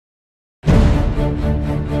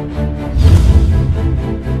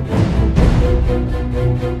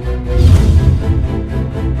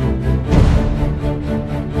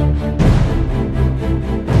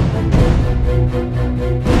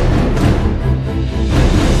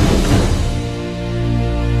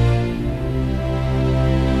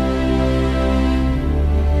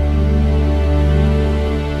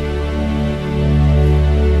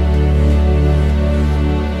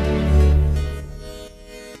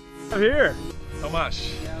Here. Tomasz.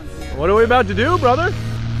 What are we about to do, brother?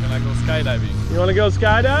 Gonna go skydiving. You want to go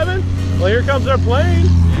skydiving? Well, here comes our plane.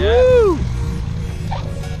 Yeah. Woo!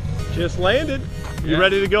 Just landed. You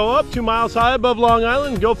ready to go up 2 miles high above Long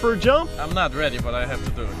Island and go for a jump? I'm not ready, but I have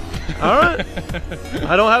to do it. All right.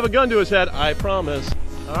 I don't have a gun to his head, I promise.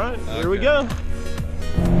 All right, here we go.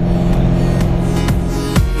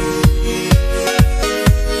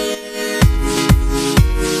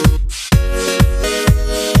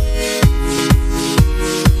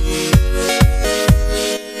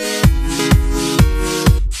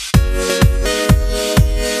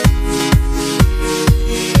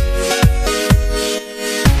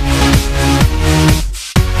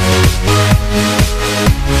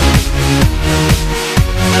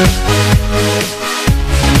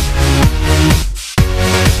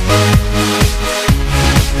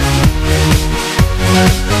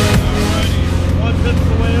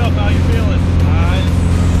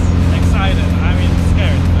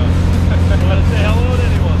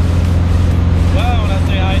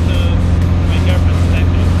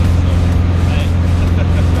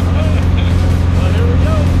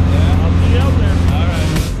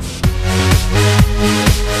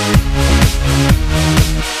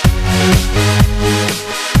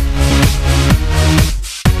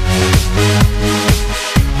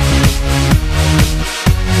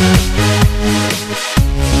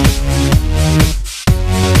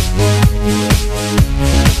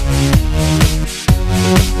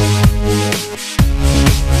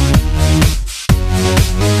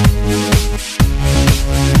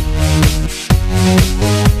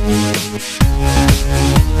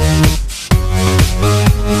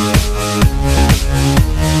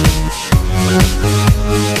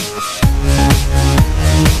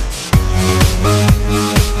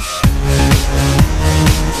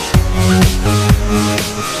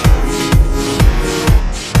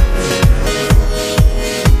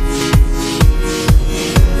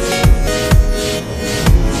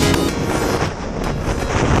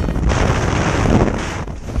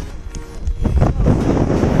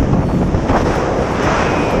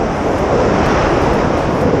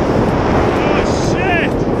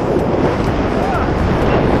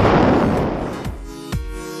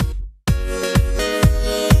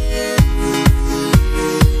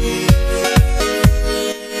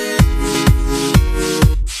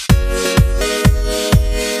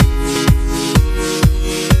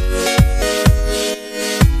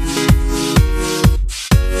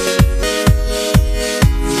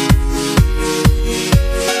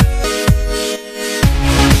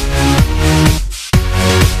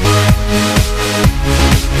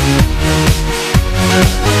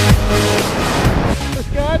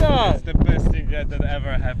 That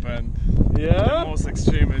ever happened. Yeah? The most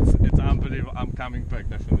extreme, it's unbelievable. I'm coming back,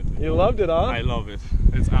 definitely. You loved it, huh? I love it.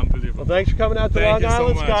 It's unbelievable. Well, thanks for coming out to Long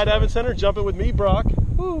Island so Skydiving Center, jumping with me, Brock.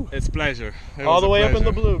 Woo. It's a pleasure. All the way up in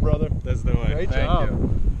the blue, brother. That's the way. Great Thank job.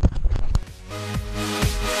 you.